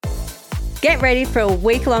Get ready for a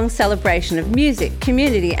week-long celebration of music,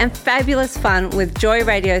 community and fabulous fun with Joy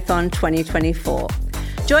Radiothon 2024.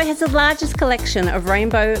 Joy has the largest collection of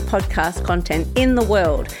rainbow podcast content in the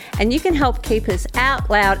world, and you can help keep us out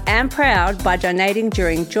loud and proud by donating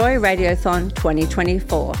during Joy Radiothon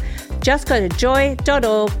 2024. Just go to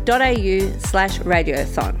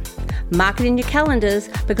joy.org.au/radiothon. Mark it in your calendars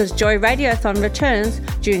because Joy Radiothon returns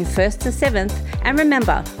June 1st to 7th, and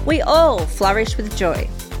remember, we all flourish with joy.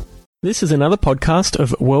 This is another podcast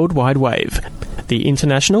of World Wide Wave, the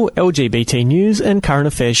international LGBT news and current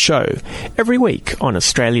affairs show, every week on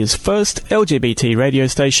Australia's first LGBT radio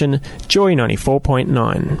station, Joy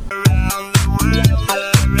 94.9.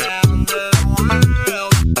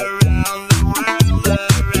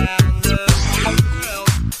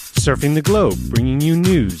 Surfing the globe, bringing you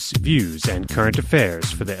news, views, and current affairs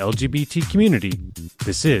for the LGBT community.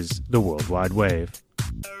 This is the World Wide Wave.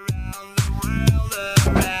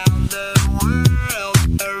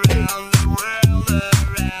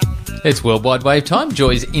 It's World Wide Wave time,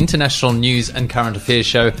 Joy's international news and current affairs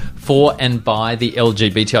show for and by the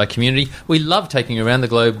LGBTI community. We love taking you around the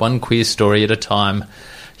globe, one queer story at a time.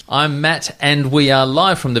 I'm Matt, and we are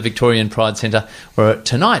live from the Victorian Pride Centre, where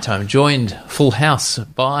tonight I'm joined full house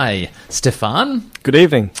by Stefan. Good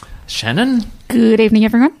evening. Shannon. Good evening,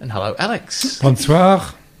 everyone. And hello, Alex. Bonsoir.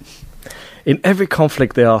 In every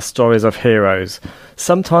conflict there are stories of heroes.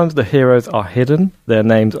 Sometimes the heroes are hidden, their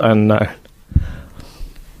names unknown.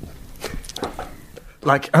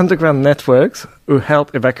 Like underground networks who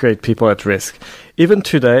help evacuate people at risk. Even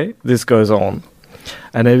today, this goes on.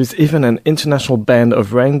 And there is even an international band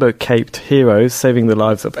of rainbow-caped heroes saving the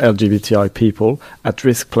lives of LGBTI people at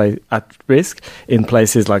risk in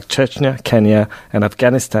places like Chechnya, Kenya, and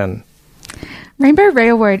Afghanistan. Rainbow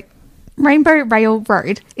Railroad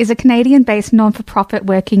is a Canadian-based non-for-profit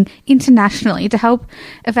working internationally to help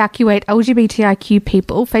evacuate LGBTIQ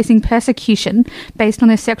people facing persecution based on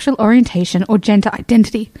their sexual orientation or gender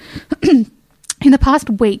identity. In the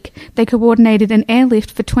past week, they coordinated an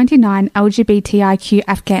airlift for 29 LGBTIQ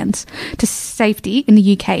Afghans to safety in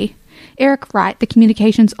the UK. Eric Wright, the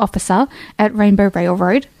communications officer at Rainbow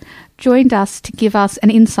Railroad, joined us to give us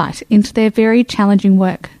an insight into their very challenging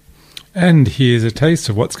work. And here's a taste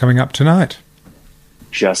of what's coming up tonight.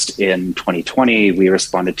 Just in 2020, we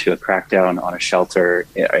responded to a crackdown on a shelter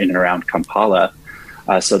in and around Kampala.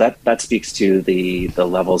 So that speaks to the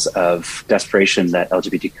levels of desperation that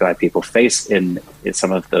LGBTQI people face in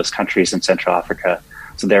some of those countries in Central Africa.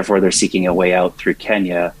 So therefore, they're seeking a way out through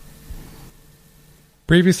Kenya.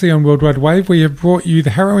 Previously on World Wide Wave, we have brought you the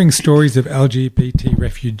harrowing stories of LGBT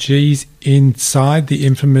refugees inside the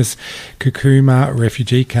infamous Kakuma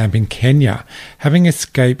refugee camp in Kenya. Having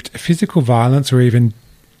escaped physical violence or even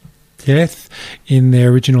death in their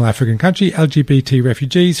original African country, LGBT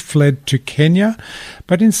refugees fled to Kenya,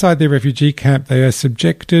 but inside their refugee camp they are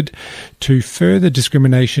subjected to further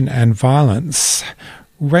discrimination and violence.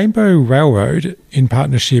 Rainbow Railroad, in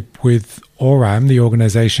partnership with ORAM, the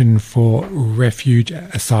Organisation for Refuge,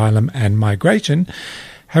 Asylum and Migration,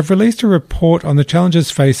 have released a report on the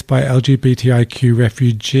challenges faced by LGBTIQ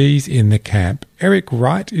refugees in the camp. Eric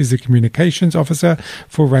Wright is the communications officer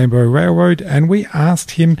for Rainbow Railroad, and we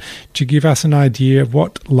asked him to give us an idea of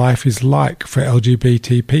what life is like for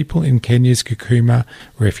LGBT people in Kenya's Kakuma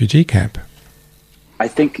refugee camp. I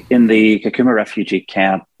think in the Kakuma refugee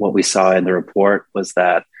camp, what we saw in the report was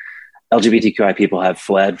that LGBTQI people have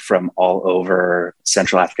fled from all over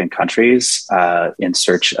Central African countries in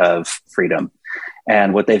search of freedom.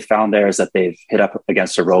 And what they've found there is that they've hit up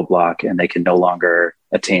against a roadblock and they can no longer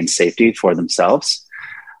attain safety for themselves.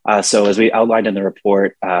 So as we outlined in the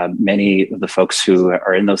report, many of the folks who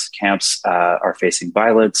are in those camps are facing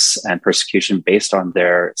violence and persecution based on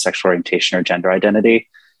their sexual orientation or gender identity,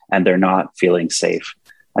 and they're not feeling safe.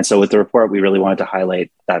 And so with the report, we really wanted to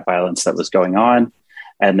highlight that violence that was going on,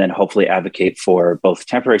 and then hopefully advocate for both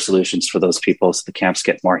temporary solutions for those people so the camps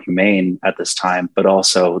get more humane at this time, but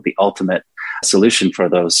also the ultimate solution for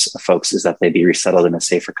those folks is that they be resettled in a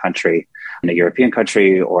safer country, in a European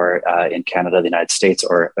country or in Canada, the United States,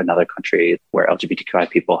 or another country where LGBTQI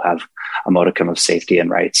people have a modicum of safety and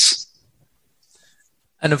rights.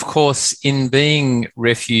 And of course, in being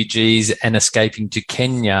refugees and escaping to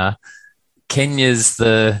Kenya, Kenya's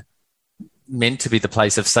meant to be the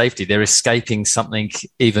place of safety. They're escaping something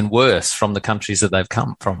even worse from the countries that they've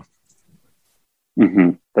come from.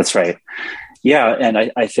 Mm-hmm. That's right. Yeah,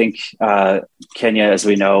 and I think Kenya, as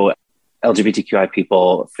we know, LGBTQI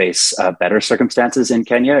people face better circumstances in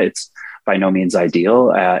Kenya. It's by no means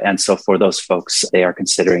ideal. And so for those folks, they are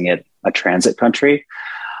considering it a transit country.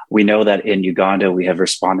 We know that in Uganda, we have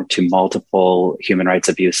responded to multiple human rights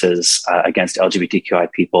abuses against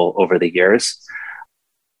LGBTQI people over the years.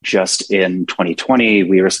 Just in 2020,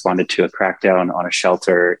 we responded to a crackdown on a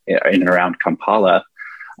shelter in and around Kampala.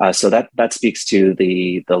 So that speaks to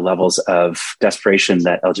the levels of desperation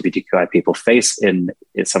that LGBTQI people face in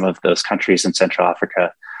some of those countries in Central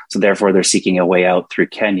Africa. So therefore, they're seeking a way out through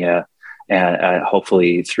Kenya and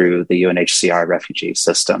hopefully through the UNHCR refugee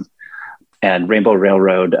system. And Rainbow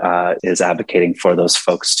Railroad is advocating for those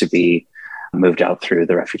folks to be moved out through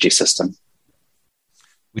the refugee system.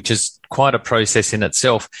 Which is quite a process in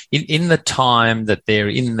itself. In the time that they're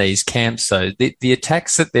in these camps, though, the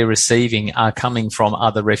attacks that they're receiving are coming from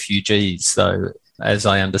other refugees, though, as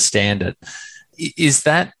I understand it. Is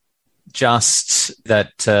that just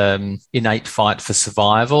that innate fight for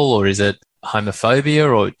survival, or is it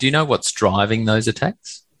homophobia, or do you know what's driving those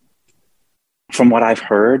attacks? From what I've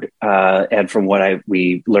heard and from what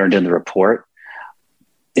we learned in the report,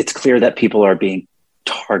 it's clear that people are being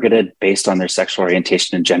targeted based on their sexual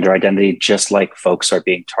orientation and gender identity, just like folks are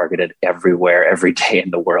being targeted everywhere, every day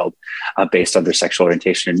in the world based on their sexual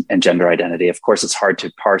orientation and gender identity. Of course, it's hard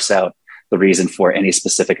to parse out the reason for any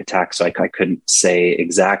specific attack, so I couldn't say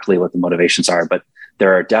exactly what the motivations are, but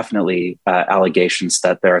there are definitely allegations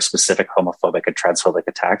that there are specific homophobic and transphobic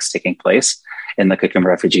attacks taking place in the Kakuma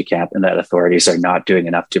refugee camp, and that authorities are not doing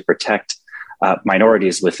enough to protect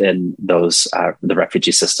minorities within the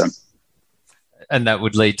refugee system. And that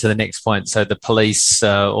would lead to the next point. So the police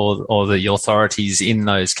or the authorities in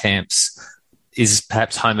those camps, is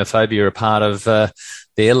perhaps homophobia a part of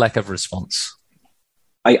their lack of response?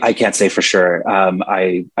 I can't say for sure.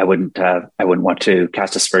 I wouldn't want to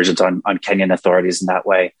cast aspersions on Kenyan authorities in that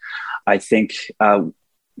way. I think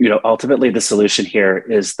ultimately the solution here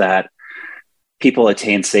is that people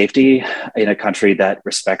attain safety in a country that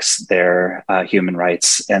respects their human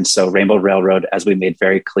rights. And so Rainbow Railroad, as we made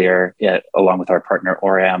very clear, along with our partner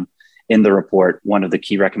ORAM in the report, one of the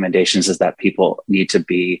key recommendations is that people need to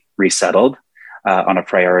be resettled on a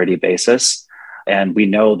priority basis. And we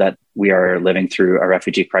know that we are living through a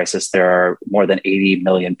refugee crisis. There are more than 80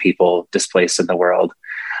 million people displaced in the world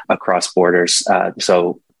across borders.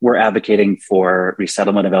 So we're advocating for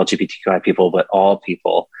resettlement of LGBTQI people, but all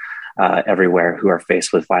people everywhere who are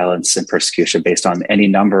faced with violence and persecution based on any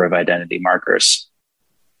number of identity markers.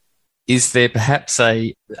 Is there perhaps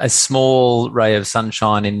a small ray of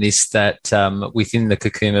sunshine in this, that within the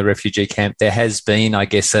Kakuma refugee camp, there has been, I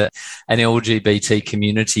guess, an LGBT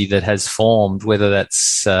community that has formed, whether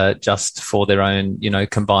that's just for their own,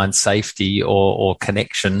 combined safety or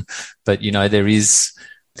connection, but, there is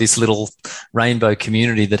this little rainbow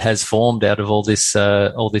community that has formed out of all this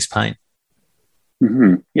pain?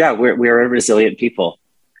 Mm-hmm. Yeah, we're a resilient people,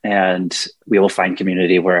 and we will find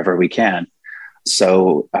community wherever we can.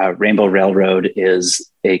 So Rainbow Railroad is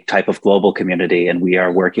a type of global community, and we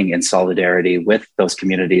are working in solidarity with those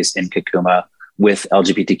communities in Kakuma, with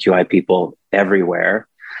LGBTQI people everywhere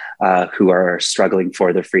who are struggling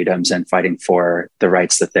for their freedoms and fighting for the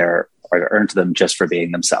rights that are earned to them just for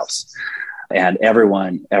being themselves. And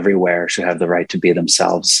everyone everywhere should have the right to be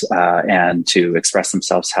themselves and to express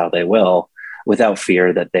themselves how they will, without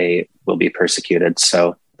fear that they will be persecuted.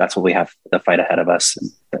 So that's what we have, the fight ahead of us, and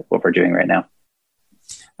what we're doing right now.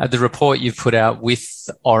 The report you've put out with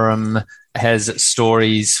ORAM has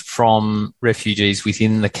stories from refugees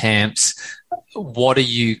within the camps. What are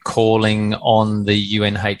you calling on the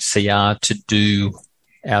UNHCR to do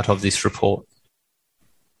out of this report?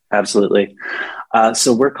 Absolutely.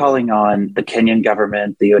 So we're calling on the Kenyan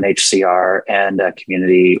government, the UNHCR, and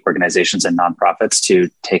community organizations and nonprofits to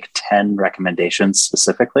take 10 recommendations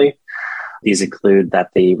specifically. These include that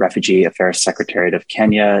the Refugee Affairs Secretariat of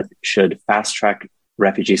Kenya should fast-track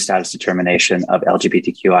refugee status determination of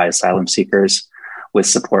LGBTQI asylum seekers with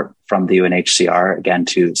support from the UNHCR, again,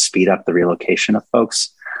 to speed up the relocation of folks.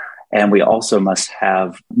 And we also must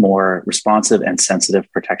have more responsive and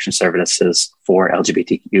sensitive protection services for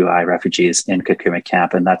LGBTQI refugees in Kakuma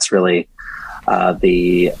camp. And that's really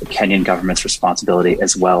the Kenyan government's responsibility,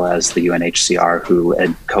 as well as the UNHCR, who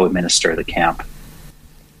co-administer the camp.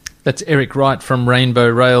 That's Eric Wright from Rainbow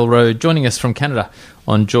Railroad, joining us from Canada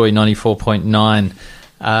on Joy 94.9.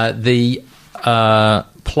 The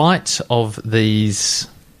plight of these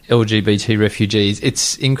LGBT refugees,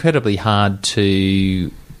 it's incredibly hard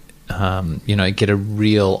to get a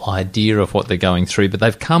real idea of what they're going through, but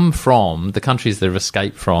they've come from, the countries they've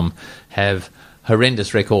escaped from have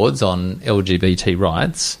horrendous records on LGBT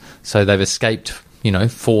rights, so they've escaped,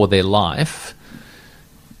 for their life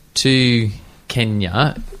to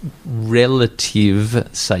Kenya, relative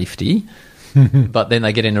safety. but then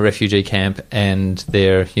they get in a refugee camp and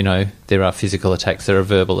there are physical attacks, there are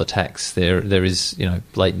verbal attacks, there is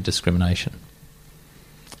blatant discrimination.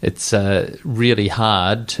 It's really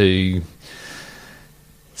hard to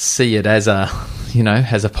see it as a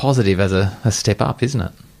positive, as a step up, isn't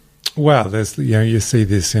it? Well, there's you see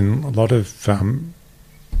this in a lot of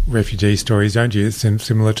refugee stories, don't you? It's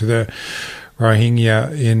similar to the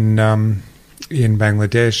Rohingya in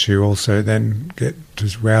Bangladesh, who also then get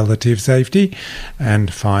to relative safety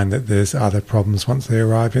and find that there's other problems once they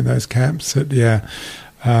arrive in those camps. That the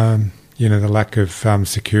lack of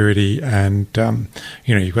security, and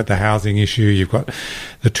you've got the housing issue, you've got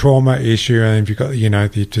the trauma issue, and you've got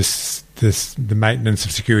the maintenance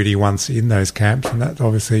of security once in those camps. And that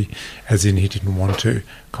obviously, as in, he didn't want to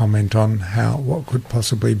comment on what could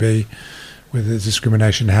possibly be, whether there's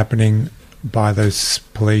discrimination happening by those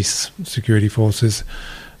police security forces.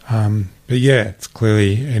 But yeah, it's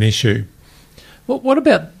clearly an issue. What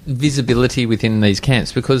about visibility within these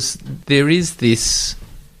camps? Because there is this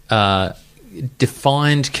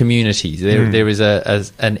defined community. There is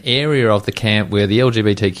an area of the camp where the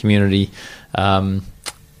LGBT community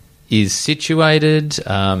is situated,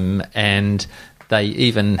 and they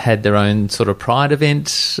even had their own sort of pride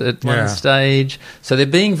event at one stage. So they're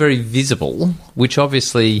being very visible, which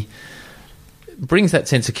obviously brings that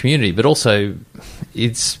sense of community, but also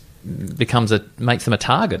makes them a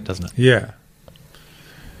target, doesn't it? Yeah,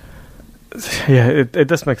 it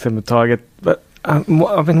does make them a target. But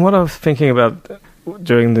what I was thinking about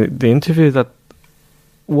during the interview, that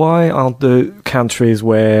why aren't the countries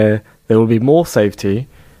where there will be more safety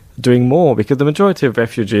doing more? Because the majority of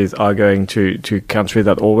refugees are going to countries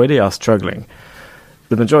that already are struggling.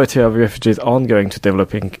 The majority of refugees aren't going to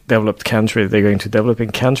developed countries. They're going to developing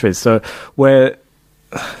countries. So where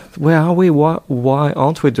are we? Why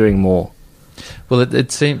aren't we doing more? Well,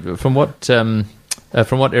 it seemed from what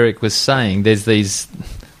Eric was saying, there's these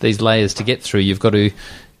layers to get through. You've got to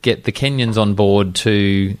get the Kenyans on board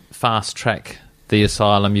to fast track the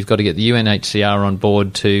asylum. You've got to get the UNHCR on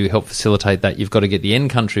board to help facilitate that. You've got to get the N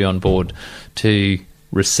country on board to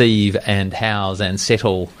receive and house and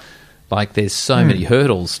settle. Like, there's so many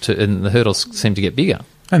hurdles, and the hurdles seem to get bigger.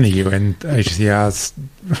 And the UNHCR's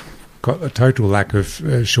got a total lack of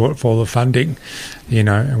shortfall of funding,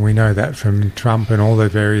 and we know that from Trump and all the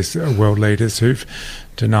various world leaders who've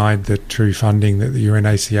denied the true funding that the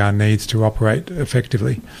UNHCR needs to operate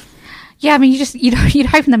effectively. Yeah, I mean, you'd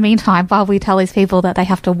hope in the meantime, while we tell these people that they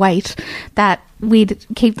have to wait, that we'd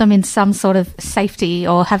keep them in some sort of safety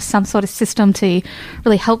or have some sort of system to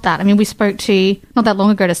really help that. I mean, we spoke to, not that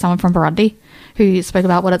long ago, to someone from Burundi who spoke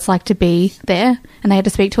about what it's like to be there, and they had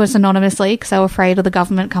to speak to us anonymously because they were afraid of the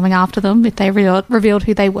government coming after them if they revealed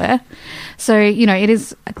who they were. So, it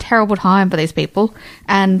is a terrible time for these people,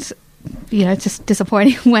 and, it's just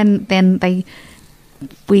disappointing when then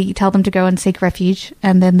we tell them to go and seek refuge,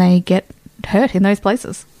 and then they get hurt in those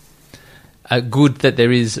places. Good that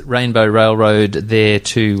there is Rainbow Railroad there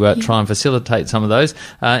to try and facilitate some of those.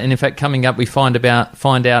 And in fact, coming up, we find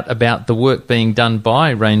out about the work being done by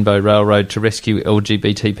Rainbow Railroad to rescue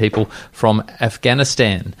LGBT people from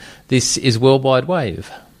Afghanistan. This is Worldwide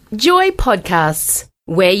Wave. Joy Podcasts.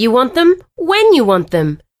 Where you want them, when you want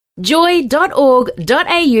them. joy.org.au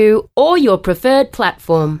or your preferred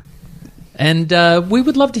platform. And we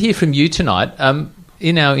would love to hear from you tonight.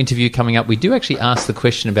 In our interview coming up, we do actually ask the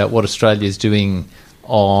question about what Australia is doing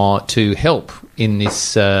to help in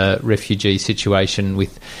this refugee situation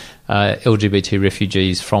with LGBT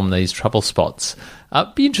refugees from these trouble spots.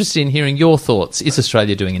 Be interested in hearing your thoughts. Is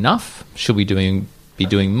Australia doing enough? Should we be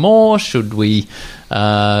doing more? Should we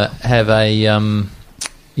have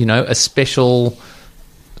a special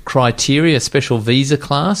criteria, a special visa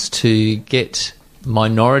class to get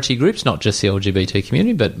minority groups, not just the LGBT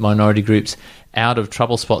community, but minority groups out of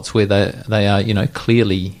trouble spots where they are,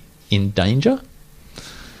 clearly in danger?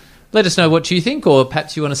 Let us know what you think, or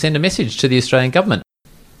perhaps you want to send a message to the Australian government.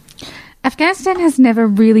 Afghanistan has never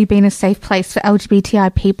really been a safe place for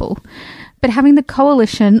LGBTI people, but having the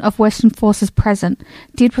coalition of Western forces present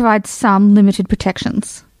did provide some limited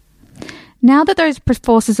protections. Now that those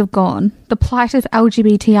forces have gone, the plight of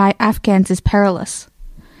LGBTI Afghans is perilous.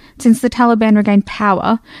 Since the Taliban regained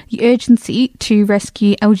power, the urgency to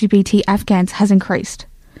rescue LGBT Afghans has increased.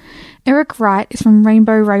 Eric Wright is from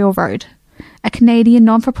Rainbow Railroad, a Canadian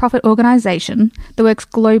non-for-profit organisation that works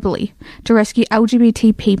globally to rescue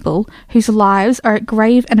LGBT people whose lives are at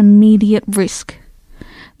grave and immediate risk.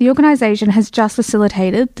 The organisation has just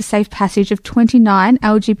facilitated the safe passage of 29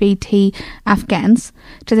 LGBT Afghans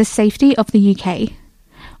to the safety of the UK.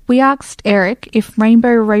 We asked Eric if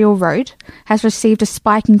Rainbow Railroad has received a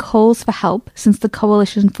spike in calls for help since the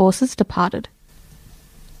coalition forces departed.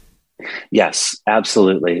 Yes,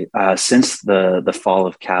 absolutely. Since the fall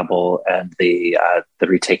of Kabul and the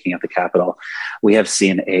retaking of the capital, we have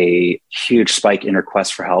seen a huge spike in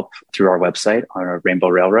requests for help through our website on our Rainbow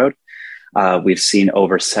Railroad. We've seen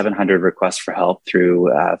over 700 requests for help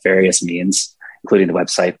through various means, including the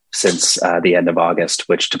website, since the end of August,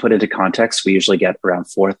 which, to put into context, we usually get around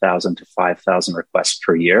 4,000 to 5,000 requests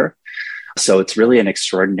per year. So it's really an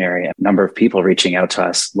extraordinary number of people reaching out to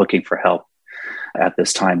us looking for help at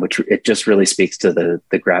this time, which it just really speaks to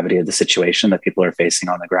the gravity of the situation that people are facing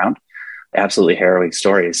on the ground. Absolutely harrowing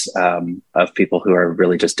stories of people who are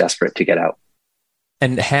really just desperate to get out.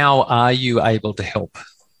 And how are you able to help?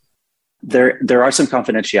 There are some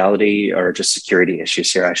confidentiality or just security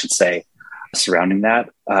issues here, I should say, surrounding that.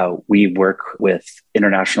 We work with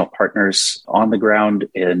international partners on the ground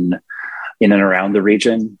in and around the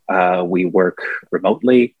region. We work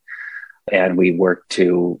remotely, and we work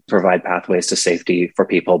to provide pathways to safety for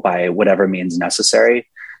people by whatever means necessary.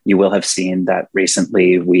 You will have seen that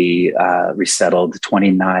recently we resettled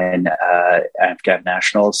 29 Afghan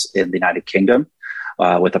nationals in the United Kingdom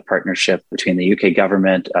with a partnership between the UK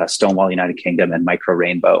government, Stonewall United Kingdom, and Micro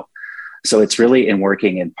Rainbow. So it's really in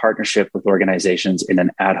working in partnership with organizations in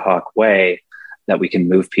an ad hoc way that we can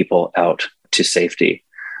move people out to safety.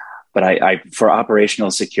 But I, for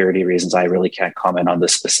operational security reasons, I really can't comment on the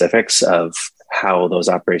specifics of how those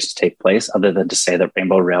operations take place, other than to say that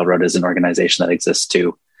Rainbow Railroad is an organization that exists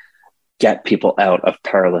to get people out of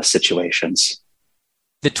perilous situations.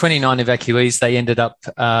 The 29 evacuees, they ended up,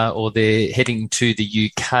 or they're heading to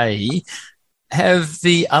the UK. Have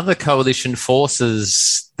the other coalition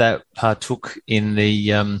forces that partook in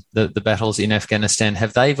the battles in Afghanistan,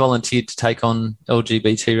 have they volunteered to take on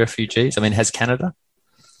LGBT refugees? I mean, has Canada?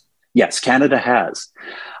 Yes, Canada has.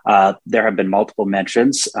 There have been multiple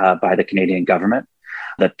mentions by the Canadian government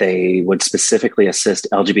that they would specifically assist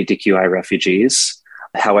LGBTQI refugees.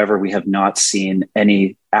 However, we have not seen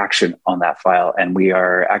any action on that file. And we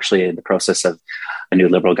are actually in the process of a new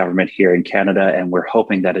Liberal government here in Canada. And we're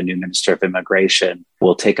hoping that a new Minister of Immigration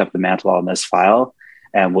will take up the mantle on this file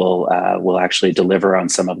and will actually deliver on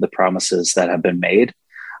some of the promises that have been made.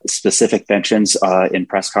 Specific mentions in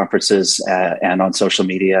press conferences and on social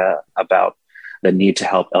media about the need to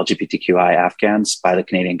help LGBTQI Afghans by the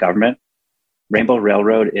Canadian government. Rainbow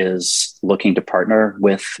Railroad is looking to partner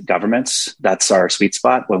with governments. That's our sweet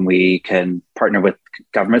spot, when we can partner with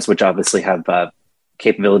governments, which obviously have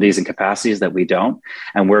capabilities and capacities that we don't.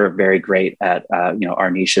 And we're very great at, our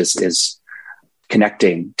niche is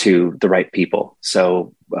connecting to the right people.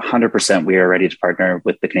 So 100% we are ready to partner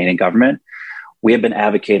with the Canadian government. We have been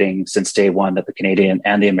advocating since day one that the Canadian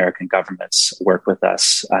and the American governments work with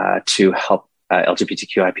us to help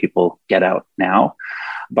LGBTQI people get out now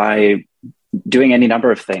by doing any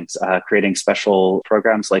number of things, creating special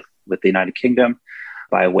programs like with the United Kingdom,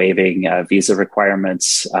 by waiving visa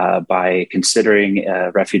requirements, by considering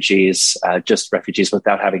refugees, just refugees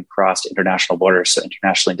without having crossed international borders, so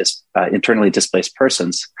internally displaced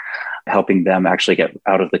persons, helping them actually get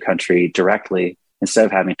out of the country directly instead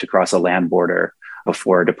of having to cross a land border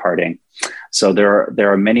before departing. So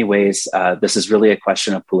there are many ways. This is really a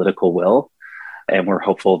question of political will. And we're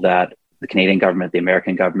hopeful that the Canadian government, the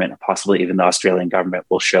American government, and possibly even the Australian government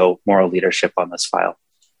will show moral leadership on this file.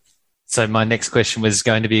 So my next question was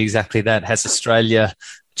going to be exactly that. Has Australia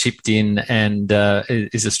chipped in, and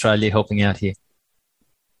is Australia helping out here?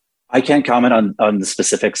 I can't comment on the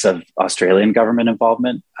specifics of Australian government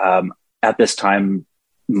involvement. At this time,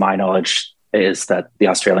 my knowledge is that the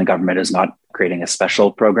Australian government is not creating a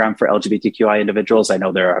special program for LGBTQI individuals. I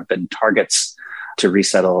know there have been targets to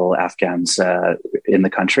resettle Afghans in the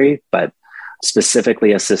country, but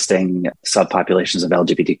specifically assisting subpopulations of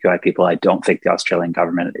LGBTQI people, I don't think the Australian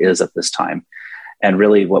government is at this time. And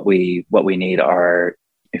really what we need are,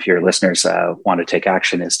 if your listeners want to take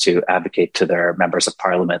action, is to advocate to their members of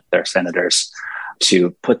parliament, their senators,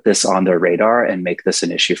 to put this on their radar and make this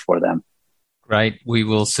an issue for them. Great. We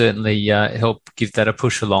will certainly help give that a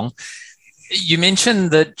push along. You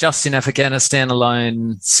mentioned that just in Afghanistan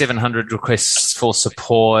alone, 700 requests for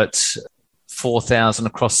support, 4,000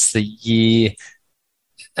 across the year.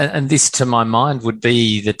 And this, to my mind, would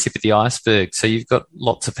be the tip of the iceberg. So you've got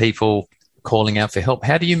lots of people calling out for help.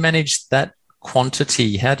 How do you manage that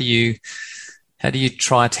quantity? How do you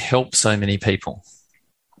try to help so many people?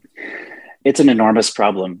 It's an enormous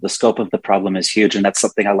problem. The scope of the problem is huge. And that's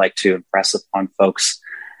something I like to impress upon folks.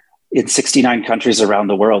 In 69 countries around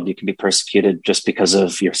the world, you can be persecuted just because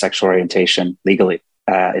of your sexual orientation legally.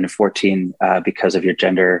 and 14 because of your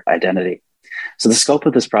gender identity. So the scope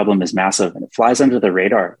of this problem is massive, and it flies under the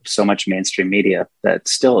radar of so much mainstream media that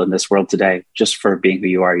still in this world today, just for being who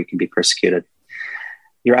you are, you can be persecuted.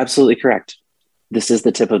 You're absolutely correct. This is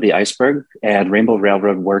the tip of the iceberg, and Rainbow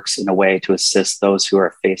Railroad works in a way to assist those who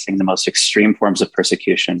are facing the most extreme forms of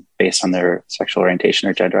persecution based on their sexual orientation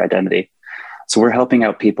or gender identity. So we're helping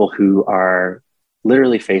out people who are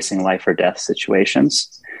literally facing life or death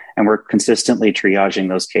situations, and we're consistently triaging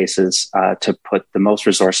those cases to put the most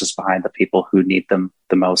resources behind the people who need them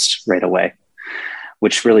the most right away,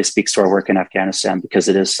 which really speaks to our work in Afghanistan because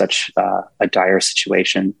it is such a dire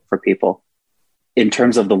situation for people. In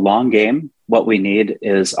terms of the long game, what we need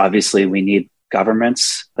is obviously we need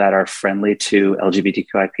governments that are friendly to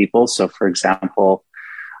LGBTQI people. So, for example,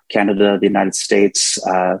 Canada, the United States,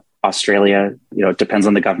 Australia, it depends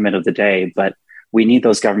on the government of the day, but we need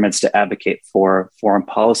those governments to advocate for foreign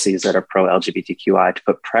policies that are pro-LGBTQI, to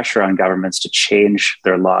put pressure on governments to change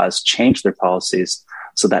their laws, change their policies,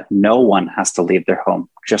 so that no one has to leave their home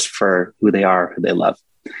just for who they are, who they love.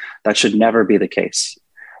 That should never be the case.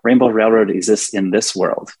 Rainbow Railroad exists in this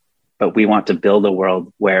world, but we want to build a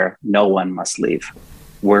world where no one must leave.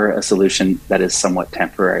 We're a solution that is somewhat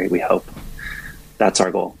temporary, we hope. That's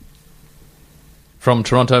our goal. From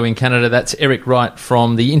Toronto in Canada, that's Eric Wright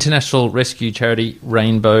from the international rescue charity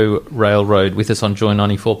Rainbow Railroad with us on Joy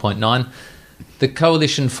 94.9. The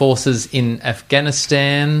coalition forces in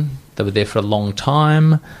Afghanistan, they were there for a long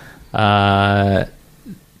time.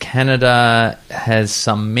 Canada has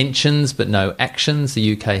some mentions but no actions.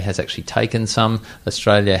 The UK has actually taken some.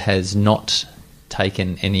 Australia has not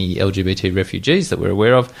taken any LGBT refugees that we're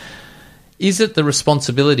aware of. Is it the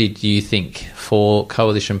responsibility, do you think, for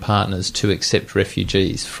coalition partners to accept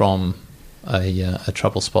refugees from a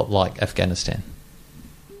trouble spot like Afghanistan?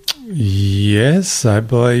 Yes, I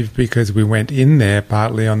believe, because we went in there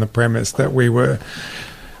partly on the premise that we were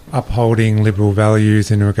upholding liberal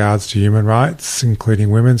values in regards to human rights,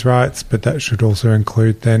 including women's rights, but that should also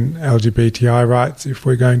include then LGBTI rights, if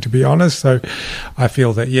we're going to be honest. So I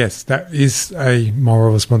feel that, yes, that is a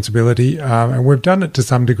moral responsibility, and we've done it to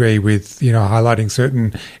some degree with, highlighting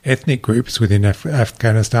certain ethnic groups within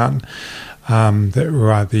Afghanistan that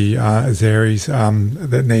are the Azeris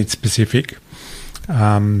that need specific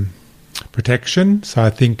protection. So I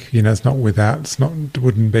think, it's not without, it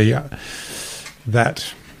wouldn't be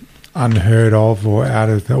that unheard of or out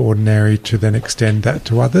of the ordinary to then extend that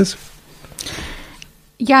to others.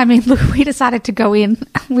 Yeah, I mean, look, we decided to go in.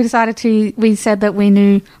 We said that we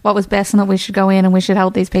knew what was best and that we should go in and we should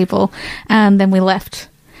help these people. And then we left.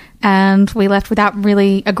 And we left without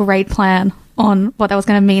really a great plan on what that was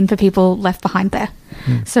going to mean for people left behind there.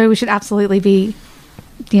 So we should absolutely be,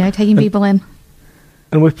 taking people in.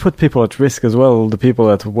 And we've put people at risk as well, the people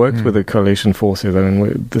that worked with the coalition forces. I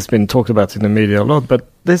mean, this has been talked about in the media a lot, but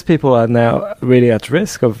these people are now really at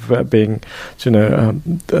risk of being, of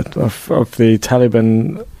the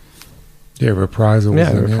Taliban. Yeah, reprisals.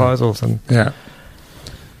 Yeah, reprisals. Yeah.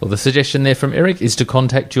 Well, the suggestion there from Eric is to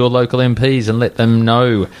contact your local MPs and let them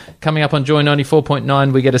know. Coming up on Joy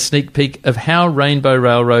 94.9, we get a sneak peek of how Rainbow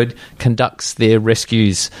Railroad conducts their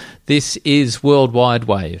rescues. This is Worldwide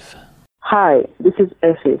Wave. Hi, this is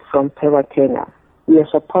Effie from Pewa, Kenya. We are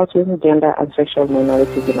supporting gender and sexual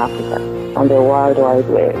minorities in Africa on the World Wide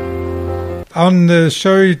Wave. On the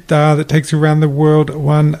show that takes you around the world,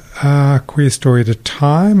 one queer story at a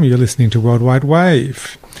time, you're listening to Worldwide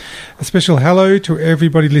Wave. A special hello to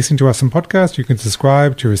everybody listening to us on podcast. You can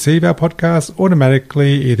subscribe to receive our podcast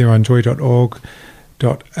automatically either on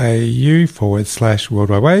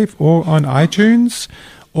joy.org.au/Worldwide Wave or on iTunes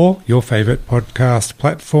or your favourite podcast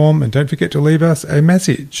platform. And don't forget to leave us a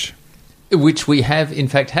message. Which we have, in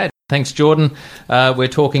fact, had. Thanks, Jordan. We're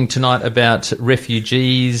talking tonight about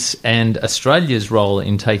refugees and Australia's role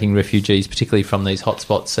in taking refugees, particularly from these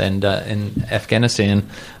hotspots, and in Afghanistan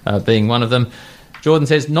being one of them. Jordan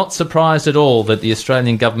says, not surprised at all that the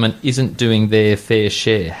Australian government isn't doing their fair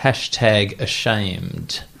share.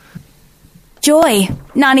 #ashamed. Joy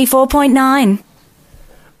 94.9.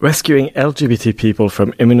 Rescuing LGBT people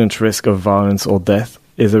from imminent risk of violence or death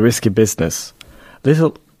is a risky business.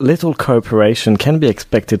 Little cooperation can be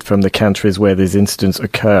expected from the countries where these incidents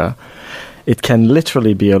occur. It can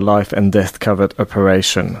literally be a life and death covered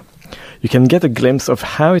operation. You can get a glimpse of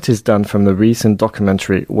how it is done from the recent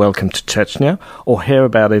documentary Welcome to Chechnya, or hear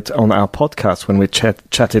about it on our podcast when we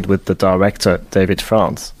chatted with the director, David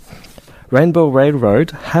France. Rainbow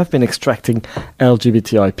Railroad have been extracting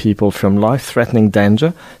LGBTI people from life-threatening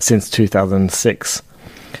danger since 2006.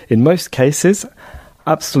 In most cases,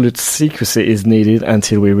 absolute secrecy is needed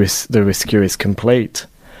until the rescue is complete.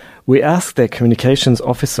 We asked their communications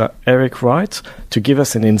officer, Eric Wright, to give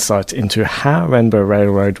us an insight into how Rainbow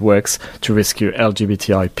Railroad works to rescue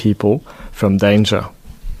LGBTI people from danger.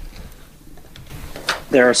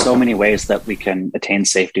 There are so many ways that we can attain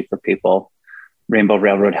safety for people. Rainbow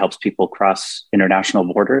Railroad helps people cross international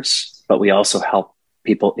borders, but we also help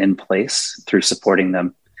people in place through supporting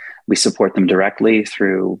them. We support them directly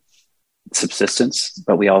through subsistence,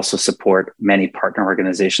 but we also support many partner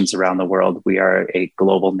organizations around the world. We are a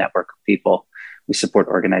global network of people. We support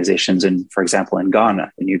organizations for example, in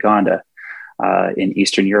Ghana, in Uganda, in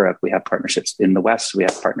Eastern Europe. We have partnerships in the West. We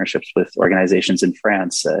have partnerships with organizations in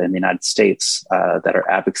France, in the United States, that are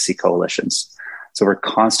advocacy coalitions. So we're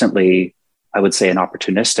constantly, I would say, an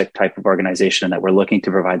opportunistic type of organization that we're looking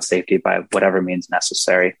to provide safety by whatever means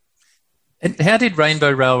necessary. And how did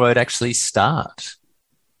Rainbow Railroad actually start?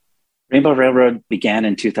 Rainbow Railroad began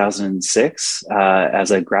in 2006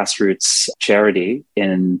 as a grassroots charity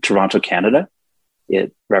in Toronto, Canada.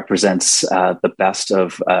 It represents the best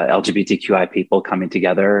of LGBTQI people coming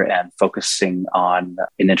together and focusing on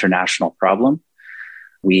an international problem.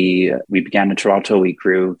 We began in Toronto. We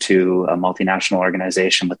grew to a multinational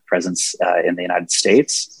organization with presence in the United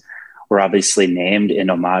States. We're obviously named in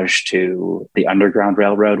homage to the Underground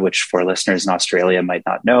Railroad, which for listeners in Australia might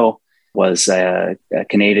not know, was a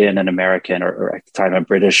Canadian and American, or at the time a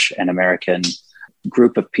British and American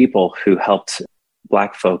group of people who helped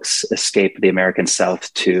Black folks escape the American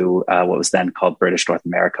South to what was then called British North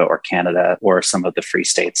America or Canada, or some of the free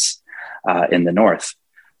states in the North.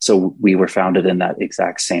 So we were founded in that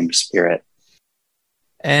exact same spirit.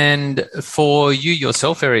 And for you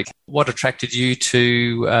yourself, Eric, what attracted you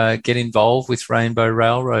to get involved with Rainbow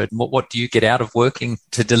Railroad? What do you get out of working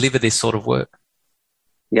to deliver this sort of work?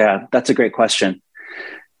 Yeah, that's a great question.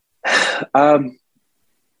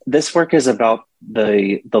 This work is about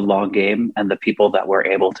the long game and the people that we're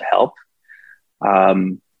able to help.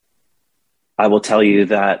 I will tell you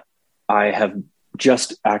that I have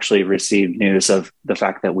just actually received news of the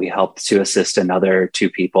fact that we helped to assist another two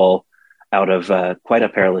people out of quite a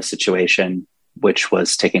perilous situation, which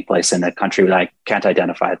was taking place in a country that I can't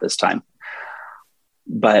identify at this time.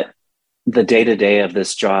 But the day-to-day of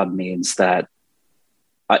this job means that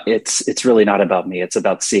it's really not about me. It's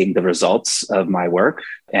about seeing the results of my work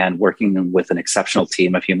and working with an exceptional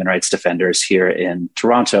team of human rights defenders here in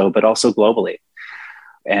Toronto, but also globally,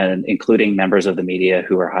 and including members of the media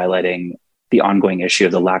who are highlighting the ongoing issue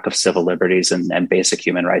of the lack of civil liberties and basic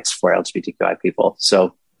human rights for LGBTQI people.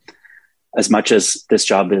 So as much as this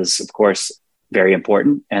job is, of course, very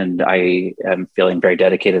important, and I am feeling very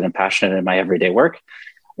dedicated and passionate in my everyday work,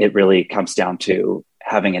 it really comes down to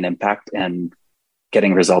having an impact and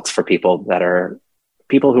getting results for people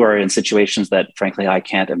who are in situations that, frankly, I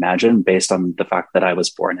can't imagine, based on the fact that I was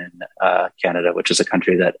born in Canada, which is a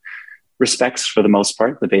country that respects, for the most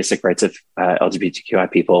part, the basic rights of LGBTQI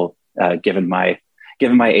people, given my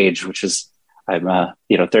age, which is I'm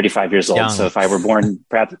 35 years old. Young. So if I were born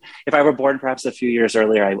perhaps a few years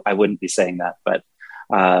earlier, I wouldn't be saying that. But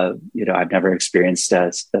I've never experienced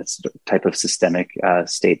that type of systemic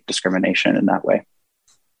state discrimination in that way.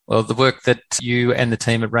 Well, the work that you and the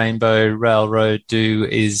team at Rainbow Railroad do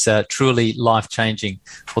is truly life-changing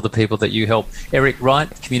for the people that you help. Eric Wright,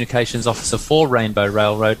 Communications Officer for Rainbow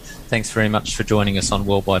Railroad, thanks very much for joining us on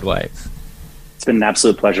Worldwide Wave. It's been an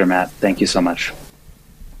absolute pleasure, Matt. Thank you so much.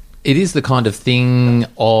 It is the kind of thing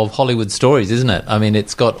of Hollywood stories, isn't it? I mean,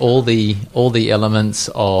 it's got all the elements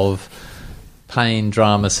of pain,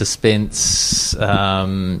 drama, suspense,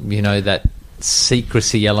 that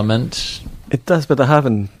secrecy element. It does, but I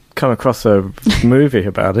haven't come across a movie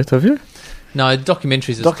about it, have you? No,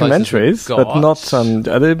 documentaries. But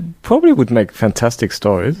not. They probably would make fantastic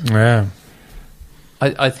stories. Yeah.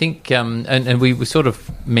 I think, and we sort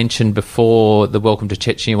of mentioned before the Welcome to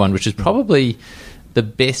Chechnya one, which is probably the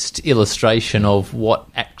best illustration of what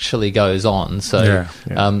actually goes on. So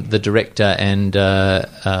the director and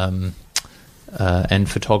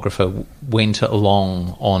photographer went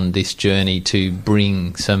along on this journey to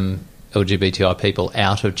bring some LGBTI people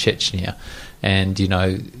out of Chechnya, and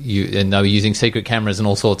and they were using secret cameras and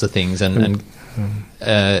all sorts of things, and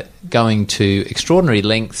going to extraordinary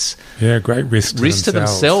lengths. Yeah, great risk to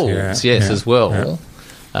themselves. As well.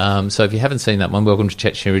 Yeah. So if you haven't seen that one, Welcome to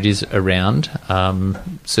Chechnya, it is around.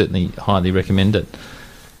 Certainly highly recommend it.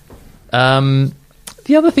 The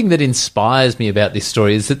other thing that inspires me about this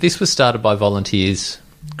story is that this was started by volunteers.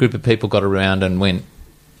 A group of people got around and went,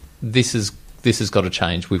 this has got to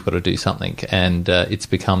change. We've got to do something. And it's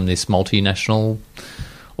become this multinational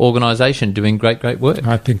organisation doing great work.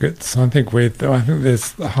 I think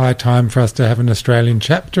there's a high time for us to have an Australian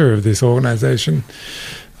chapter of this organisation.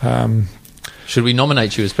 Should we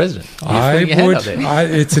nominate you as president? I would.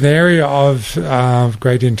 It's an area of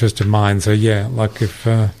great interest of mine. So yeah, like if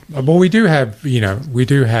we do have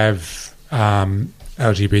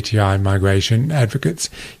LGBTI migration advocates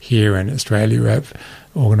here in Australia. We have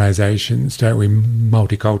organisations, don't we?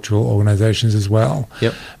 Multicultural organisations as well.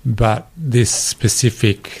 Yep. But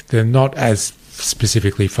they're not as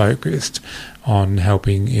specifically focused on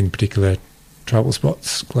helping in particular trouble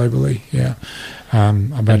spots globally. Yeah. I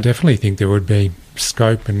definitely think there would be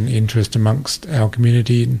scope and interest amongst our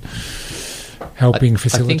community in helping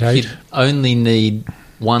facilitate. I think you'd only need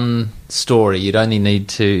one story. You'd only need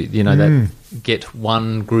to, that get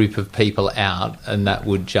one group of people out, and that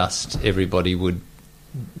would everybody would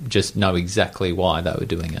just know exactly why they were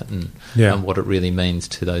doing it and what it really means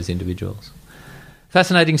to those individuals.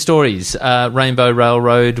 Fascinating stories. Rainbow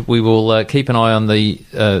Railroad. We will keep an eye on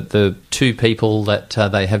the two people that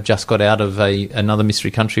they have just got out of another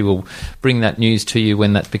mystery country. We'll bring that news to you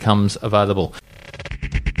when that becomes available.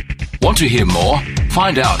 Want to hear more?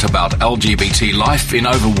 Find out about LGBT life in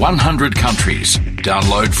over 100 countries.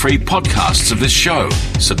 Download free podcasts of this show.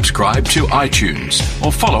 Subscribe to iTunes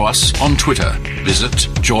or follow us on Twitter. Visit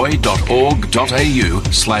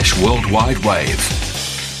joy.org.au/worldwidewave.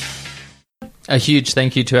 A huge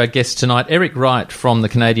thank you to our guest tonight, Eric Wright from the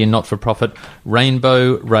Canadian not-for-profit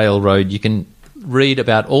Rainbow Railroad. You can read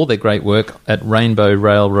about all their great work at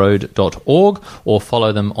rainbowrailroad.org or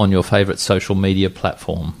follow them on your favourite social media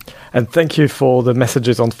platform. And thank you for the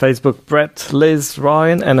messages on Facebook, Brett, Liz,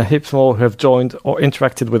 Ryan, and a heap more who have joined or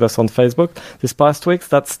interacted with us on Facebook this past week.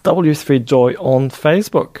 That's W3Joy on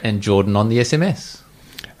Facebook. And Jordan on the SMS.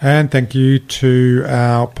 And thank you to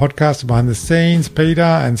our podcaster behind the scenes, Peter,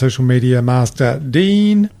 and social media master,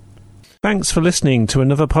 Dean. Thanks for listening to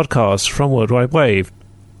another podcast from World Wide Wave,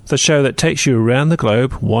 the show that takes you around the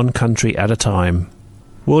globe, one country at a time.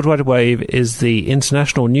 World Wide Wave is the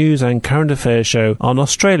international news and current affairs show on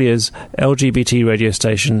Australia's LGBT radio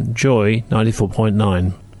station, Joy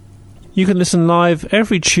 94.9. You can listen live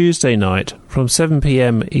every Tuesday night from 7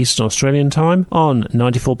 p.m. Eastern Australian Time on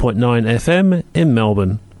 94.9 FM in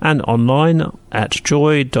Melbourne and online at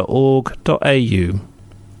joy.org.au.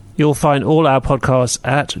 You'll find all our podcasts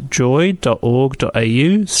at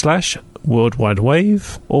joy.org.au/World Wide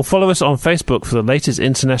Wave, or follow us on Facebook for the latest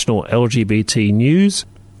international LGBT news.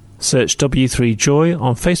 Search W3Joy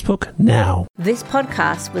on Facebook now. This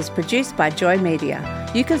podcast was produced by Joy Media.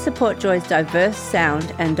 You can support Joy's diverse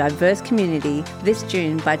sound and diverse community this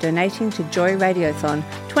June by donating to Joy Radiothon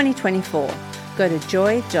 2024. Go to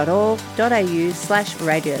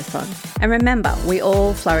joy.org.au/radiothon. And remember, we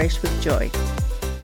all flourish with joy.